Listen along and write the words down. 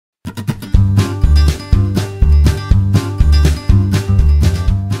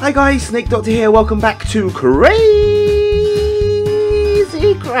Hi guys, SnakeDoctor here, welcome back to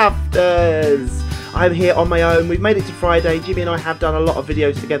CrazyCrafters. I'm here on my own, we've made it to Friday. Jimmy and I have done a lot of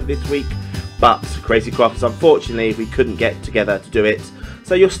videos together this week, but CrazyCrafters, unfortunately, we couldn't get together to do it.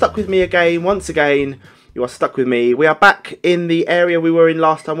 So you're stuck with me again, once again, you are stuck with me. We are back in the area we were in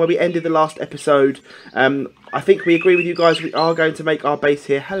last time, where we ended the last episode. I think we agree with you guys, we are going to make our base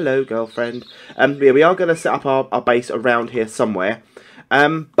here. Hello, girlfriend. Yeah, we are going to set up our base around here somewhere.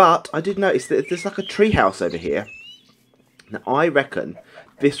 But I did notice that there's like a tree house over here. Now I reckon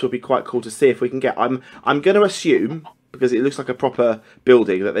this would be quite cool to see if we can get. I'm going to assume, because it looks like a proper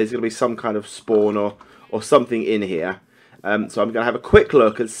building, that there's going to be some kind of spawn or something in here. So I'm going to have a quick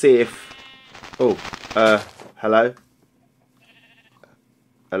look and see if. Oh, hello.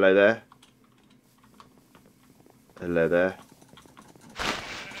 Hello there. Hello there.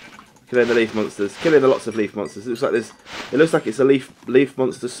 Killing the leaf monsters. Killing lots of leaf monsters. It looks like there's. It looks like it's a leaf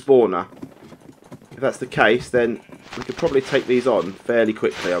monster spawner. If that's the case, then we could probably take these on fairly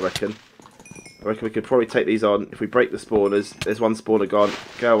quickly. I reckon. We could probably take these on if we break the spawners. There's one spawner gone.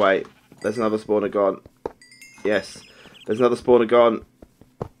 Go away. There's another spawner gone. Yes. There's another spawner gone.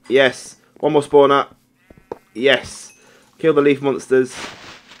 Yes. One more spawner. Yes. Kill the leaf monsters.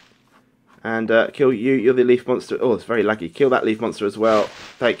 And kill you. You're the leaf monster. Oh, it's very laggy. Kill that leaf monster as well.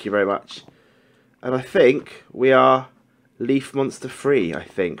 Thank you very much. And I think we are leaf monster free. I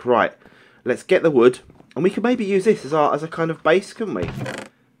think. Right. Let's get the wood, and we can maybe use this as a kind of base, couldn't we?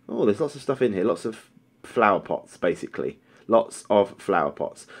 Oh, there's lots of stuff in here. Lots of flower pots, basically. Lots of flower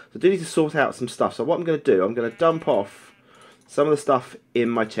pots. So I do need to sort out some stuff. So what I'm going to do, I'm going to dump off some of the stuff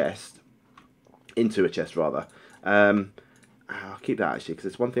in my chest, into a chest rather. I'll keep that actually, because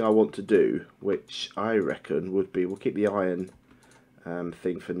there's one thing I want to do, which I reckon would be, we'll keep the iron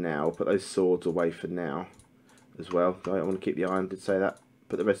thing for now, put those swords away for now as well. I want to keep the iron, did say that.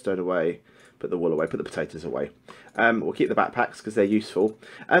 Put the redstone away, put the wool away, put the potatoes away. We'll keep the backpacks because they're useful.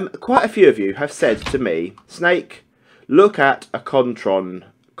 Quite a few of you have said to me, Snake, look at a Contron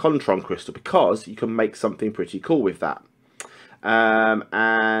crystal, because you can make something pretty cool with that.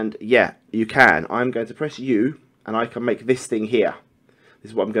 And yeah, you can. I'm going to press U, and I can make this thing here.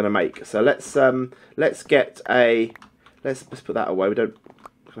 This is what I'm going to make. So let's get a. Let's put that away. We don't.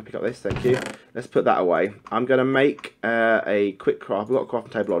 Can I pick up this? Thank you. Let's put that away. I'm going to make a quick craft. We've got a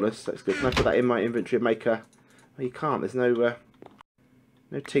crafting table on us. That's good. Can I put that in my inventory and make a. Oh, you can't. There's no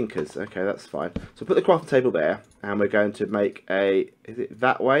tinkers. Okay, that's fine. So put the crafting table there, and we're going to make a. Is it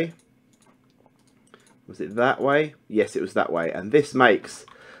that way? Was it that way? Yes, it was that way. And this makes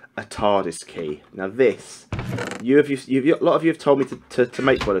a TARDIS key. Now this, a lot of you have told me to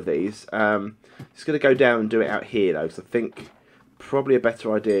make one of these. Just going to go down and do it out here though, because I think probably a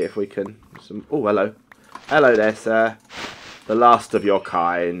better idea if we can. Oh, hello, hello there, sir. The last of your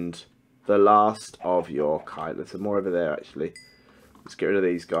kind. The last of your kind. There's some more over there actually. Let's get rid of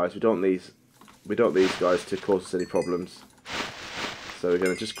these guys. We don't want these. We don't want these guys to cause us any problems. So we're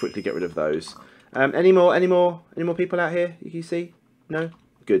going to just quickly get rid of those. Any more people out here? You can see? No?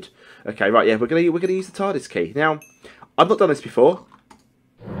 Good. Okay, right, yeah, we're gonna use the TARDIS key. Now, I've not done this before.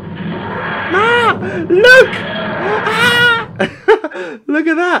 Ah! Look! Ah! Look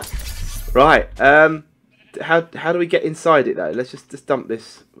at that! Right, how do we get inside it though? Let's just dump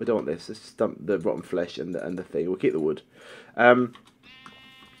this. We don't want this. Let's just dump the rotten flesh and the thing. We'll keep the wood. How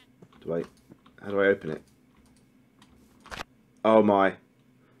do I open it? Oh my.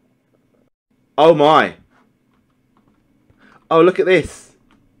 Oh my. Oh, look at this.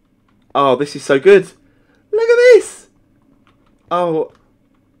 Oh, this is so good. Look at this. Oh,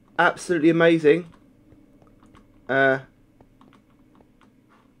 absolutely amazing. Oh,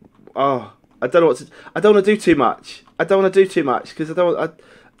 I don't know what to. I don't want to do too much. I don't want to do too much because I don't want.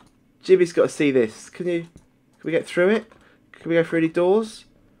 Jimmy's got to see this. Can we get through it? Can we go through any doors?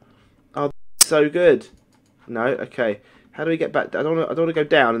 Oh, so good. No, okay. How do we get back? I don't want to go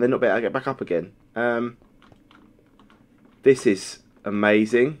down and then not be able to get back up again. This is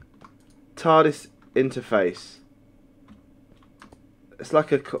amazing. TARDIS interface. It's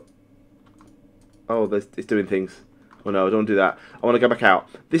like a. Oh, it's doing things. Oh no, I don't want to do that. I want to go back out.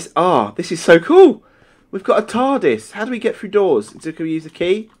 This is so cool. We've got a TARDIS. How do we get through doors? So can we use the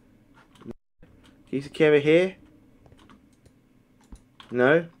key? Use the key over here.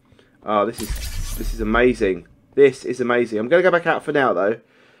 No. Oh, this is amazing. This is amazing. I'm going to go back out for now though,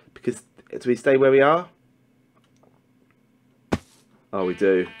 because do we stay where we are? Oh, we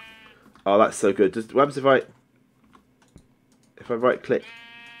do. Oh, that's so good. What happens if I right click?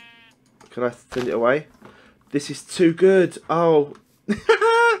 Can I send it away? This is too good. Oh,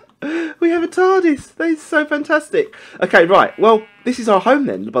 we have have a TARDIS. That is so fantastic. Okay, right. Well, this is our home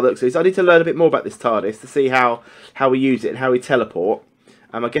then, by the looks of it. So I need to learn a bit more about this TARDIS to see how we use it and how we teleport.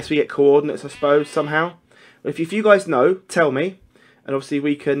 I guess we get coordinates, I suppose, somehow. If you guys know, tell me, and obviously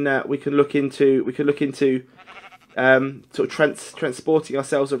we can look into sort of transporting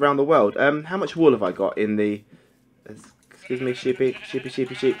ourselves around the world. How much wool have I got in the? Excuse me, sheep.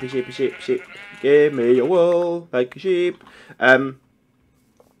 Give me your wool like a sheep.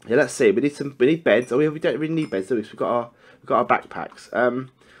 Yeah, let's see. We need beds. Oh, we don't really need beds, do we? So we've got our backpacks.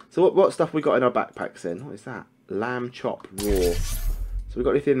 So what stuff we got in our backpacks then? What is that? Lamb chop raw. So we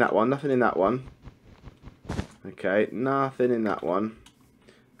got anything in that one? Nothing in that one. Okay, nothing in that one.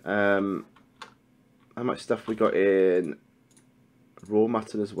 How much stuff we got in raw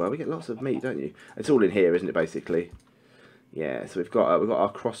mutton as well? We get lots of meat, don't you? It's all in here, isn't it? Basically, yeah. So we've got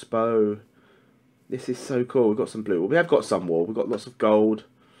our crossbow. This is so cool. We've got some blue wool. We have got some wool. We've got lots of gold.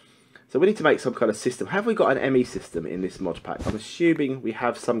 So we need to make some kind of system. Have we got an ME system in this mod pack? I'm assuming we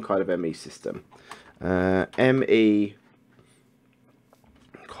have some kind of ME system. ME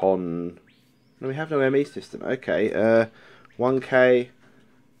con. No, we have no ME system. Okay. 1K.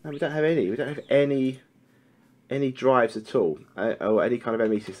 No, we don't have any. We don't have any drives at all, or any kind of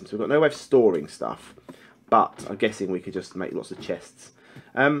ME system. So we've got no way of storing stuff. But I'm guessing we could just make lots of chests.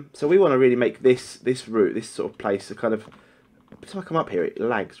 So we want to really make this route, this sort of place, a kind of. Every time I come up here, it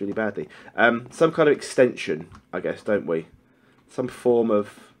lags really badly. Some kind of extension, I guess, don't we? Some form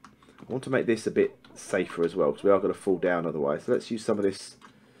of. I want to make this a bit safer as well, because we are going to fall down otherwise. So let's use some of this.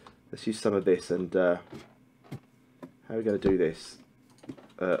 Let's use some of this, and how are we going to do this?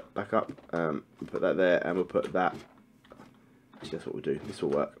 Back up. Put that there, and we'll put that. Actually, that's what we'll do. This will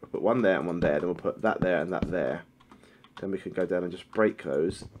work. We'll put one there and one there. Then we'll put that there and that there. Then we can go down and just break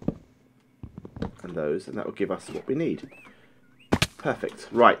those and those, and that will give us what we need. Perfect.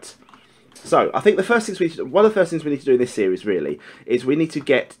 Right. So I think the first things one of the first things we need to do in this series really is we need to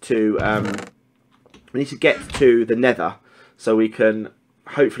get to the Nether, so we can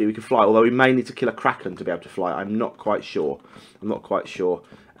hopefully we can fly. Although we may need to kill a kraken to be able to fly. I'm not quite sure. I'm not quite sure.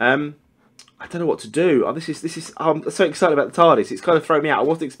 I don't know what to do. Oh, this is. I'm so excited about the TARDIS. It's kind of thrown me out. I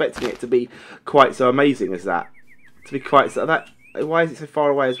wasn't expecting it to be quite so amazing as that. To be quite so that. Why is it so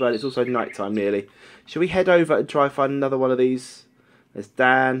far away as well? It's also night time nearly. Should we head over and try and find another one of these? There's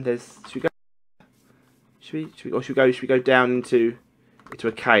Dan. Should we go? Should we go down into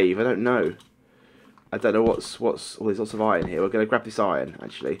a cave? I don't know. I don't know what's. Oh, there's lots of iron here. We're going to grab this iron.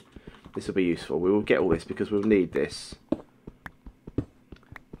 Actually, this will be useful. We will get all this because we'll need this.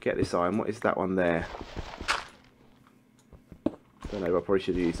 Get this iron. What is that one there? I don't know. I probably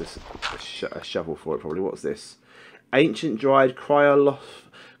should use a shovel for it. Probably. What's this? Ancient dried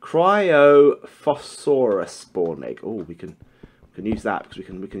cryophosphorus spawn egg. Oh, we can use that because we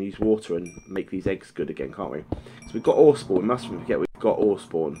can use water and make these eggs good again, can't we? So we've got ore spawn. We mustn't forget we've got ore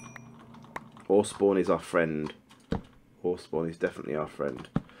spawn. Ore spawn is our friend. Ore spawn is definitely our friend.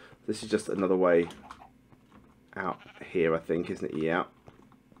 This is just another way out here, I think, isn't it? Yeah.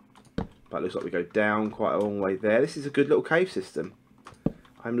 But it looks like we go down quite a long way there. This is a good little cave system.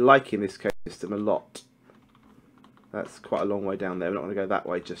 I'm liking this cave system a lot. That's quite a long way down there. We're not going to go that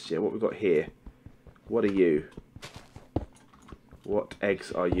way just yet. What we've got here? What are you? What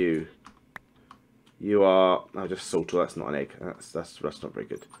eggs are you? You are... Oh, just salt. That's not an egg. That's not very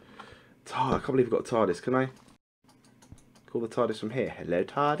good. I can't believe we've got a TARDIS. Can I call the TARDIS from here? Hello,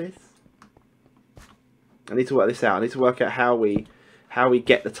 TARDIS. I need to work this out. I need to work out how we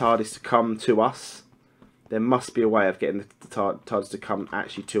get the TARDIS to come to us. There must be a way of getting the TARDIS to come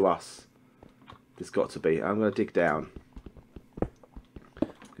actually to us. There's got to be. I'm going to dig down. I'm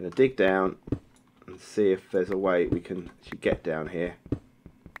going to dig down and see if there's a way we can actually get down here.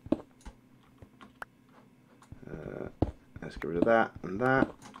 Let's get rid of that and that.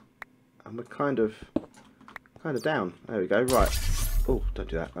 And we're kind of down. There we go. Right. Oh, don't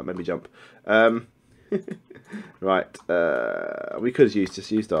do that. That made me jump. Right. We could have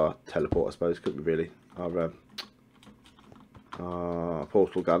used our teleport, I suppose, couldn't we? Really, our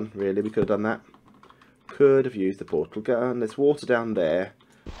portal gun. Really, we could have done that. Could have used the portal gun. There's water down there.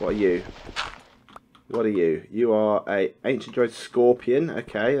 What are you? What are you? You are a ancient droid scorpion.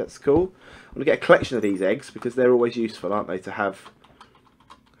 Okay, that's cool. I'm gonna get a collection of these eggs because they're always useful, aren't they? To have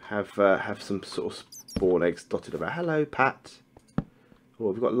some sort of spawn eggs dotted about. Hello, Pat.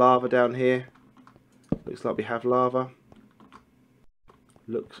 Oh, we've got lava down here. Looks like we have lava.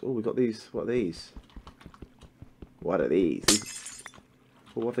 Looks. Oh, we've got these. What are these? What are these?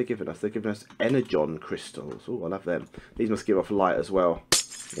 What have they given us? They've given us energon crystals. Oh, I love them. These must give off light as well.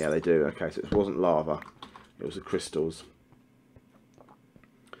 Yeah, they do. Okay, so it wasn't lava. It was the crystals.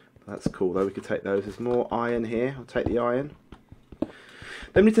 That's cool though, we could take those. There's more iron here, I'll take the iron.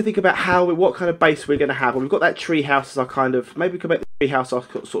 Then we need to think about what kind of base we're going to have. Well, we've got that tree house as our kind of, maybe we could make the tree house our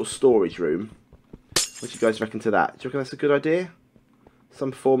sort of storage room. What do you guys reckon to that? Do you reckon that's a good idea?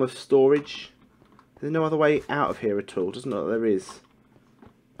 Some form of storage? There's no other way out of here at all, doesn't look like there is.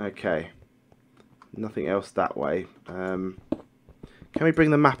 Okay. Nothing else that way. Can we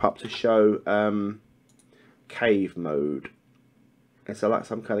bring the map up to show cave mode? It's like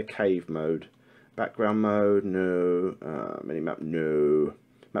some kind of cave mode. Background mode, no. Minimap, no.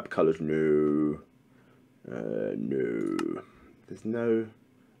 Map colors, no. No. There's no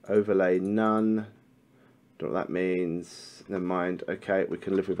overlay, none. Don't know what that means. Never mind. Okay, we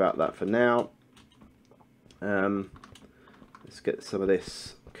can live without that for now. Let's get some of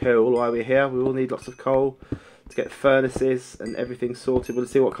this coal while we're here. We will need lots of coal to get furnaces and everything sorted. We'll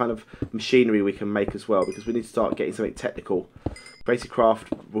see what kind of machinery we can make as well, because we need to start getting something technical.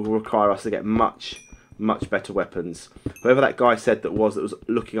 CrazyCraft will require us to get much better weapons. Whoever that guy said that was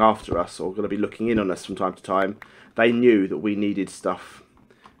looking after us, or going to be looking in on us from time to time, they knew that we needed stuff,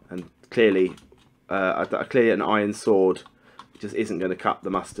 and clearly an iron sword just isn't going to cut the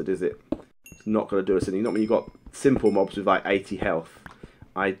mustard, is it? It's not going to do us anything. Not when you've got simple mobs with like 80 health.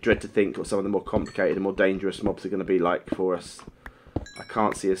 I dread to think what some of the more complicated and more dangerous mobs are going to be like for us. I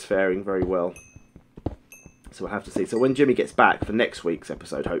can't see us faring very well. So we'll have to see. So when Jimmy gets back for next week's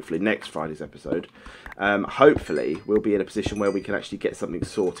episode, hopefully next Friday's episode, hopefully we'll be in a position where we can actually get something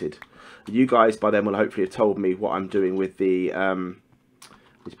sorted. You guys by then will hopefully have told me what I'm doing with the...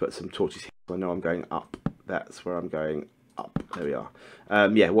 let's put some torches here so I know I'm going up. That's where I'm going up. There we are.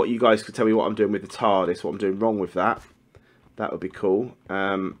 Yeah, what you guys could tell me what I'm doing with the TARDIS, what I'm doing wrong with that. That would be cool.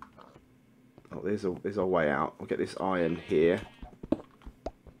 Oh, there's our way out. I'll get this iron here.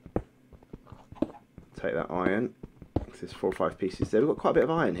 Take that iron. There's 4 or 5 pieces there. We've got quite a bit of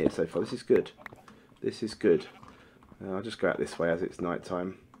iron here so far. This is good. This is good. I'll just go out this way as it's night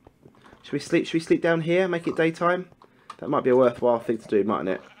time. Should we sleep? Should we sleep down here? Make it daytime? That might be a worthwhile thing to do, mightn't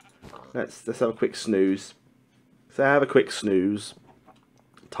it? Let's have a quick snooze. Let's have a quick snooze.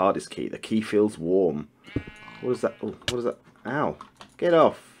 TARDIS key. The key feels warm. What is that? Oh, what is that? Ow! Get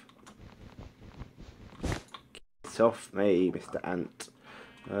off! Get off me, Mr. Ant.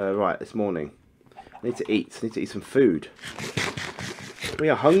 Right, this morning. I need to eat. I need to eat some food. We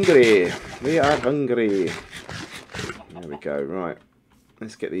are hungry. We are hungry. There we go. Right.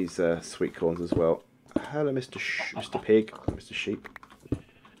 Let's get these sweet corns as well. Hello, Mr. Pig, Mr. Sheep.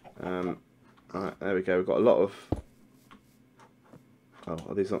 Right, there we go. We've got a lot of. Oh,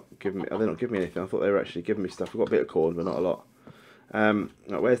 are these not giving me? Are they not giving me anything? I thought they were actually giving me stuff. We've got a bit of corn, but not a lot.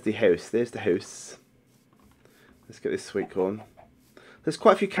 Right, where's the house? There's the house. Let's get this sweet corn. There's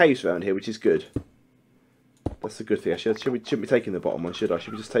quite a few caves around here, which is good. That's a good thing. Shouldn't be taking the bottom one, should I?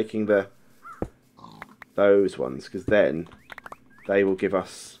 Should be just taking those ones, because then they will give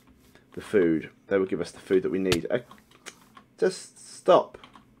us the food. They will give us the food that we need. Just stop,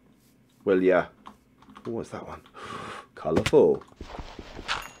 will ya? Oh, what's that one? Colourful.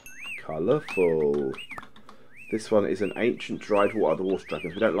 Colourful. This one is an ancient dried water. The water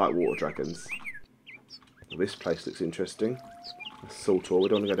dragons. We don't like water dragons. Well, this place looks interesting. Salt ore. We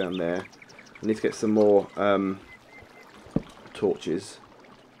don't want to go down there. I need to get some more torches.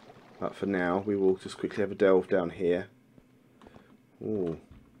 But for now, we will just quickly have a delve down here. Ooh.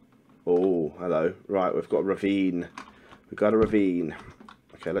 Oh, hello. Right, we've got a ravine. We've got a ravine.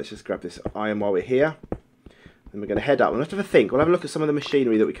 Okay, let's just grab this iron while we're here. Then we're going to head up. We'll have to have a think. We'll have a look at some of the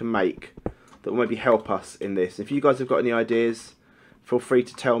machinery that we can make that will maybe help us in this. If you guys have got any ideas, feel free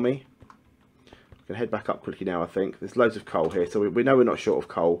to tell me. I'm going to head back up quickly now, I think. There's loads of coal here, so we know we're not short of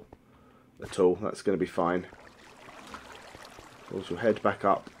coal at all. That's going to be fine. We'll head back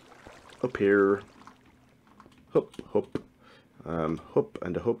up here. Hup, hup. Hup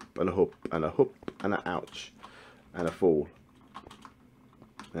and a hup and a hup and a hup and a ouch and a fall.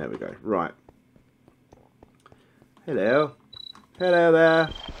 There we go. Right. Hello. Hello there.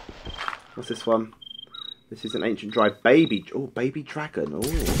 What's this one? This is an ancient dry baby. Oh, baby dragon. Oh,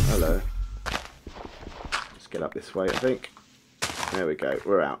 hello. Let's get up this way, I think. There we go.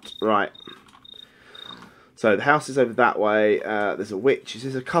 We're out. Right. So the house is over that way. There's a witch. Is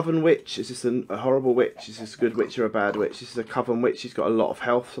this a coven witch? Is this a horrible witch? Is this a good witch or a bad witch? This is a coven witch. She's got a lot of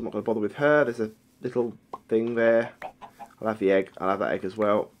health, so I'm not going to bother with her. There's a little thing there. I'll have the egg. I'll have that egg as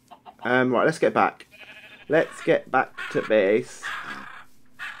well. Right, let's get back. Let's get back to base.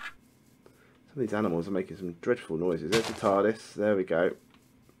 Some of these animals are making some dreadful noises. There's the TARDIS. There we go.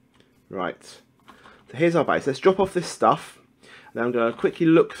 Right. So here's our base. Let's drop off this stuff. Then I'm going to quickly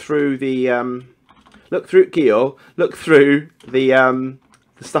look through the... look through the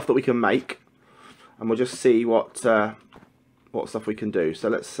the stuff that we can make, and we'll just see what stuff we can do. So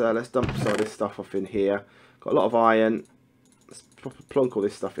let's dump some of this stuff off in here. Got a lot of iron. Let's plonk all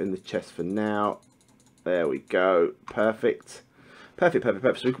this stuff in the chest for now. There we go. Perfect. Perfect, perfect,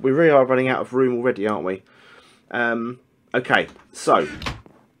 perfect. So we really are running out of room already, aren't we? Okay, so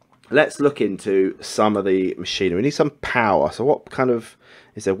let's look into some of the machinery. We need some power. So what kind of...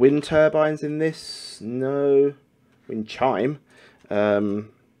 Is there wind turbines in this? No. Wind chime.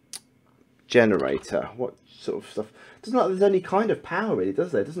 Generator. What sort of stuff? Doesn't look like there's any kind of power really,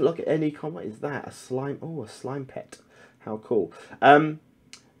 does there? Doesn't look at any kind. What is that? A slime? Oh, a slime pet. How cool.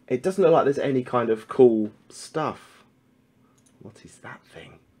 It doesn't look like there's any kind of cool stuff. What is that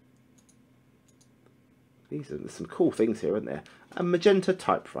thing? There's some cool things here, aren't there? A magenta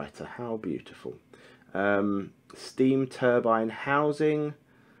typewriter. How beautiful. Steam turbine housing.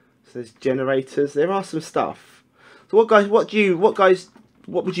 So there's generators. There are some stuff. So what would you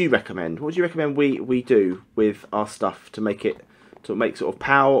recommend? What would you recommend we do with our stuff to make sort of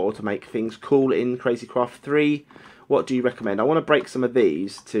power or to make things cool in CrazyCraft 3? What do you recommend? I want to break some of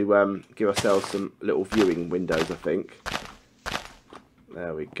these to give ourselves some little viewing windows, I think.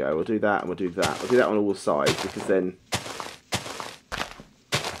 There we go. We'll do that and we'll do that. We'll do that on all sides because then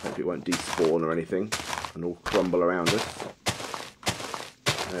hope it won't despawn or anything and all crumble around us.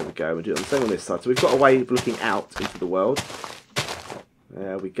 There we go. We'll do it on the same on this side. So we've got a way of looking out into the world.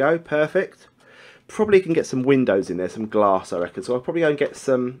 There we go. Perfect. Probably can get some windows in there, some glass, I reckon. So I'll probably go and get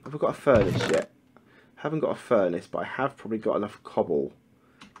some... Have I got a furnace yet? Haven't got a furnace, but I have probably got enough cobble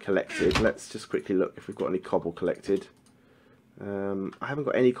collected. Let's just quickly look if we've got any cobble collected. I haven't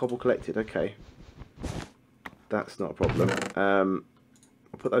got any cobble collected. Okay. That's not a problem.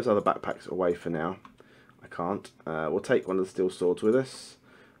 I'll put those other backpacks away for now. I can't. We'll take one of the steel swords with us.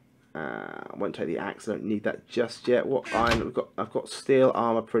 I won't take the axe. I don't need that just yet. What iron we've got? I've got steel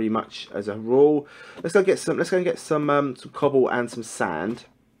armor pretty much as a rule. Let's go and get some. Let's go and get some cobble and some sand,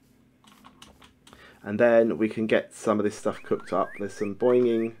 and then we can get some of this stuff cooked up. There's some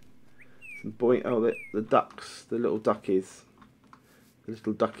boinging, some boing. Oh, the ducks, the little duckies, the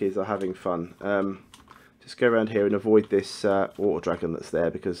little duckies are having fun. Just go around here and avoid this water dragon that's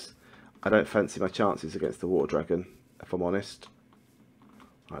there because I don't fancy my chances against the water dragon, if I'm honest.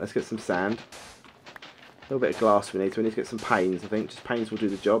 Right, let's get some sand. A little bit of glass we need. So we need to get some panes, I think. Just panes will do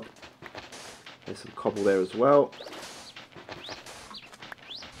the job. There's some cobble there as well.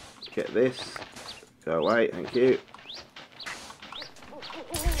 Get this. Go away, thank you.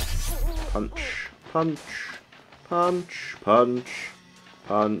 Punch, punch, punch, punch,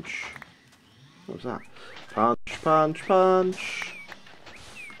 punch. What was that? Punch, punch, punch.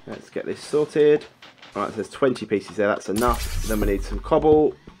 Let's get this sorted. Alright, so there's 20 pieces there, that's enough. Then we need some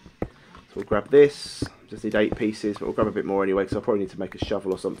cobble. So we'll grab this. Just need 8 pieces, but we'll grab a bit more anyway, because I'll probably need to make a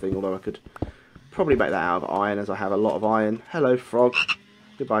shovel or something, although I could probably make that out of iron, as I have a lot of iron. Hello, frog.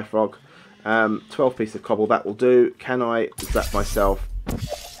 Goodbye, frog. 12 pieces of cobble, that will do. Can I zap myself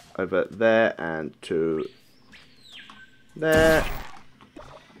over there and to there?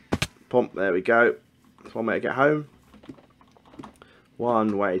 Pump, there we go. That's one way to get home.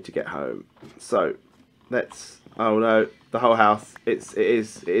 One way to get home. So let's... Oh no, the whole house. It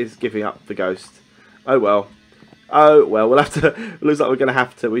is giving up the ghost. Oh well. Oh well. We'll have to. Looks like we're going to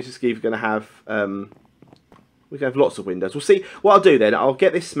have to. We're just going to have. We can have lots of windows. We'll see. What I'll do then. I'll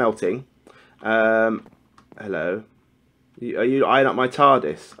get this smelting. Hello. Are you eyeing up my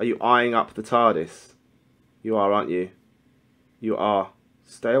TARDIS? Are you eyeing up the TARDIS? You are, aren't you? You are.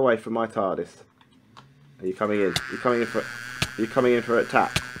 Stay away from my TARDIS. Are you coming in? You're coming in for. Are you coming in for an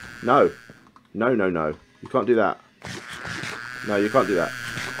attack? No. No, no, no. You can't do that. No, you can't do that.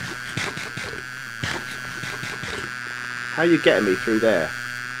 How are you getting me through there?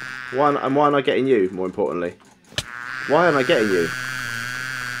 Why am I getting you, more importantly? Why am I getting you?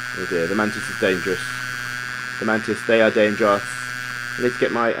 Oh dear, the mantis is dangerous. The mantis, they are dangerous. I need to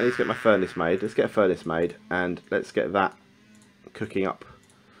get my furnace made. Let's get a furnace made and let's get that cooking up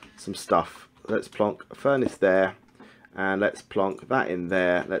some stuff. Let's plonk a furnace there and let's plonk that in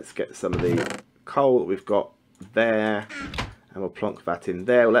there. Let's get some of the coal that we've got there and we'll plonk that in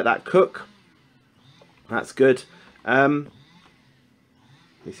there. We'll let that cook. That's good. At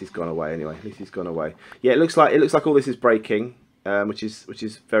least he's gone away anyway. At least he's gone away. Yeah, it looks like all this is breaking, which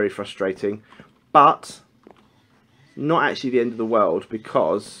is very frustrating. But not actually the end of the world,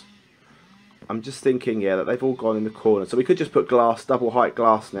 because I'm just thinking, yeah, that they've all gone in the corner. So we could just put glass, double height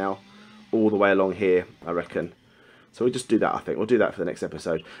glass now, all the way along here, I reckon. So we'll just do that, I think. We'll do that for the next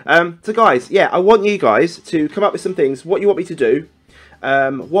episode. So guys, yeah, I want you guys to come up with some things, what you want me to do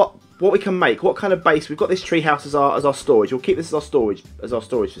what we can make, what kind of base. We've got this tree house as our storage. We'll keep this as our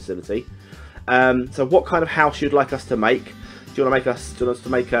storage facility. So what kind of house you'd like us to make? Do you want us to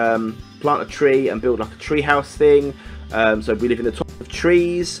make plant a tree and build like a tree house thing? So we live in the top of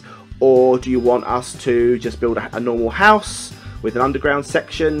trees, or do you want us to just build a normal house with an underground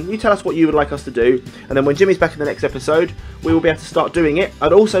section? You tell us what you would like us to do, and then when Jimmy's back in the next episode, we will be able to start doing it.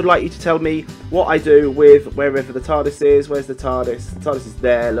 I'd also like you to tell me what I do with wherever the TARDIS is. Where's the TARDIS? The TARDIS is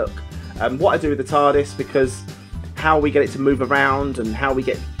there, look. What I do with the TARDIS, because how we get it to move around and how we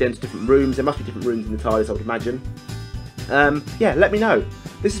get into different rooms. There must be different rooms in the TARDIS, I would imagine. Yeah, let me know.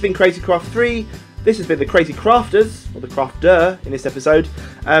 This has been CrazyCraft 3. This has been the CrazyCrafters, or the Crafter, in this episode.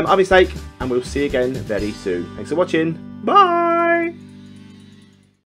 I've been Snake, and we'll see you again very soon. Thanks for watching. Bye!